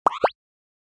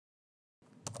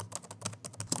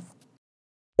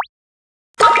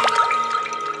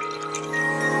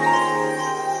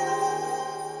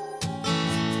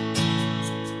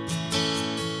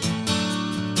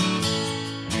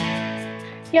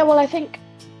Yeah, well, I think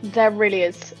there really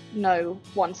is no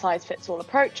one size fits all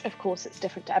approach. Of course, it's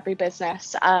different to every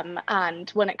business. And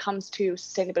when it comes to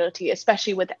sustainability,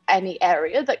 especially with any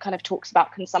area that kind of talks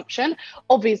about consumption,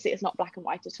 obviously it's not black and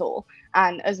white at all.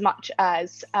 And as much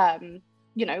as,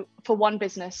 for one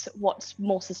business, what's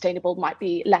more sustainable might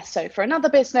be less so for another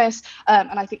business.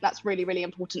 And I think that's really, really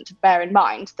important to bear in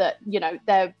mind that,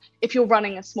 if you're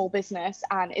running a small business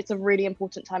and it's a really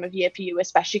important time of year for you,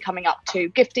 especially coming up to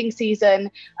gifting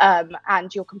season,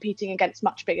 and you're competing against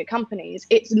much bigger companies,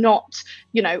 it's not,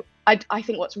 I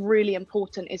think what's really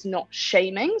important is not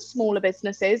shaming smaller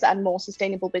businesses and more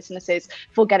sustainable businesses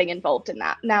for getting involved in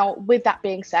that. Now, with that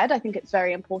being said, I think it's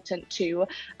very important to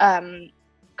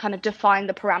kind of define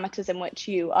the parameters in which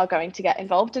you are going to get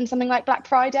involved in something like Black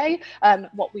Friday.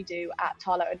 What we do at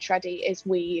TALA and Shreddy is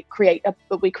we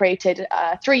created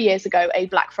 3 years ago a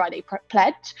Black Friday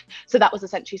pledge. So that was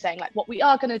essentially saying like what we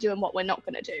are going to do and what we're not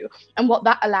going to do. And what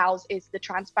that allows is the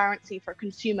transparency for a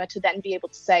consumer to then be able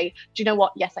to say, do you know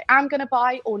what? Yes, I am going to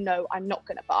buy, or no, I'm not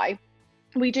going to buy.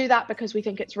 We do that because we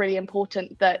think it's really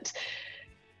important that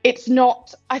it's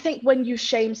not, I think when you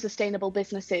shame sustainable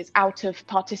businesses out of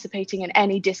participating in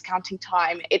any discounting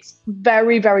time, it's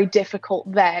very, very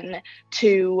difficult then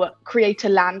to create a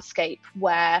landscape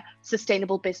where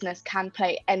sustainable business can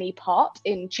play any part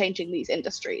in changing these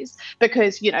industries.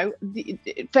 Because,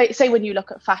 say when you look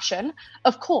at fashion,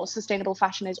 of course, sustainable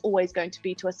fashion is always going to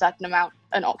be to a certain amount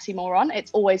an oxymoron.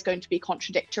 It's always going to be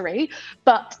contradictory.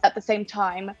 But at the same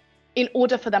time, in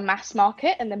order for the mass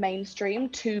market and the mainstream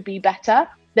to be better,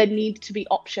 there need to be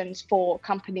options for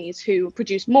companies who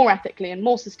produce more ethically and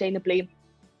more sustainably,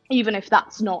 even if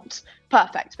that's not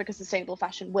perfect, because sustainable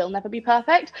fashion will never be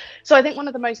perfect. So I think one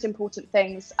of the most important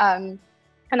things, and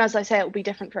as I say, it will be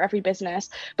different for every business,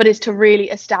 but is to really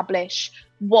establish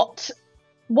what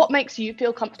makes you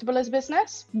feel comfortable as a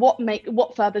business,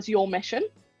 what furthers your mission.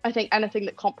 I think anything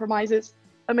that compromises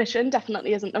a mission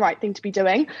definitely isn't the right thing to be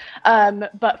doing.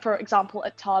 But for example,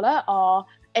 at TALA, our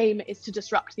aim is to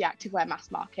disrupt the activewear mass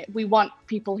market. We want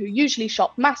people who usually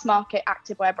shop mass market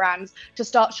activewear brands to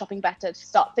start shopping better, to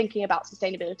start thinking about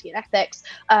sustainability and ethics.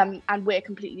 And we're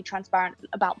completely transparent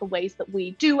about the ways that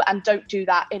we do and don't do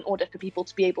that in order for people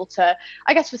to be able to,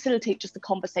 I guess, facilitate just the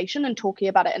conversation and talking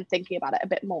about it and thinking about it a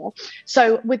bit more.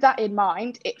 So with that in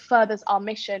mind, it furthers our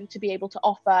mission to be able to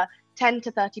offer 10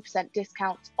 to 30%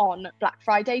 discounts on Black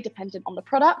Friday, dependent on the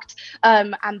product.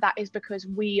 And that is because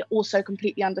we also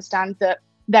completely understand that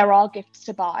there are gifts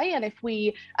to buy,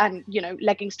 and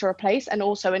leggings to replace, and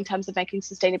also in terms of making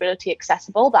sustainability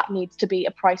accessible, that needs to be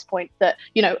a price point that,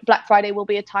 Black Friday will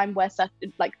be a time where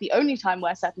the only time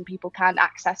where certain people can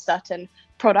access certain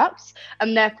products.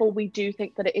 And therefore we do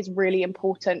think that it is really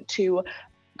important to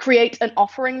create an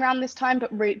offering around this time,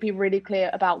 but be really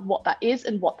clear about what that is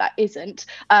and what that isn't.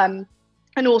 And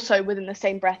also within the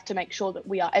same breath to make sure that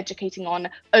we are educating on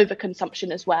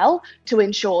overconsumption as well, to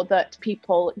ensure that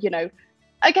people,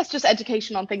 I guess just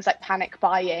education on things like panic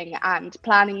buying and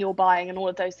planning your buying and all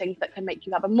of those things that can make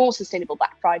you have a more sustainable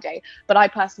Black Friday. But I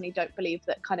personally don't believe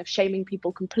that kind of shaming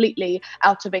people completely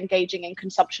out of engaging in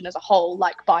consumption as a whole,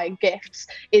 like buying gifts,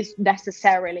 is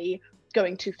necessarily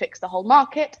going to fix the whole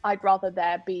market. I'd rather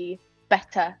there be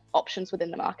better options within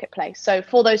the marketplace. So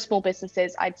for those small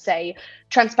businesses, I'd say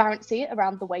transparency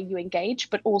around the way you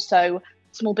engage, but also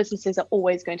small businesses are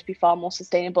always going to be far more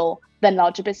sustainable than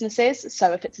larger businesses.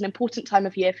 So if it's an important time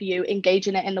of year for you, engage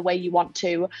in it in the way you want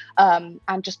to, and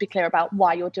just be clear about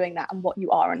why you're doing that and what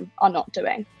you are and are not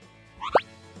doing.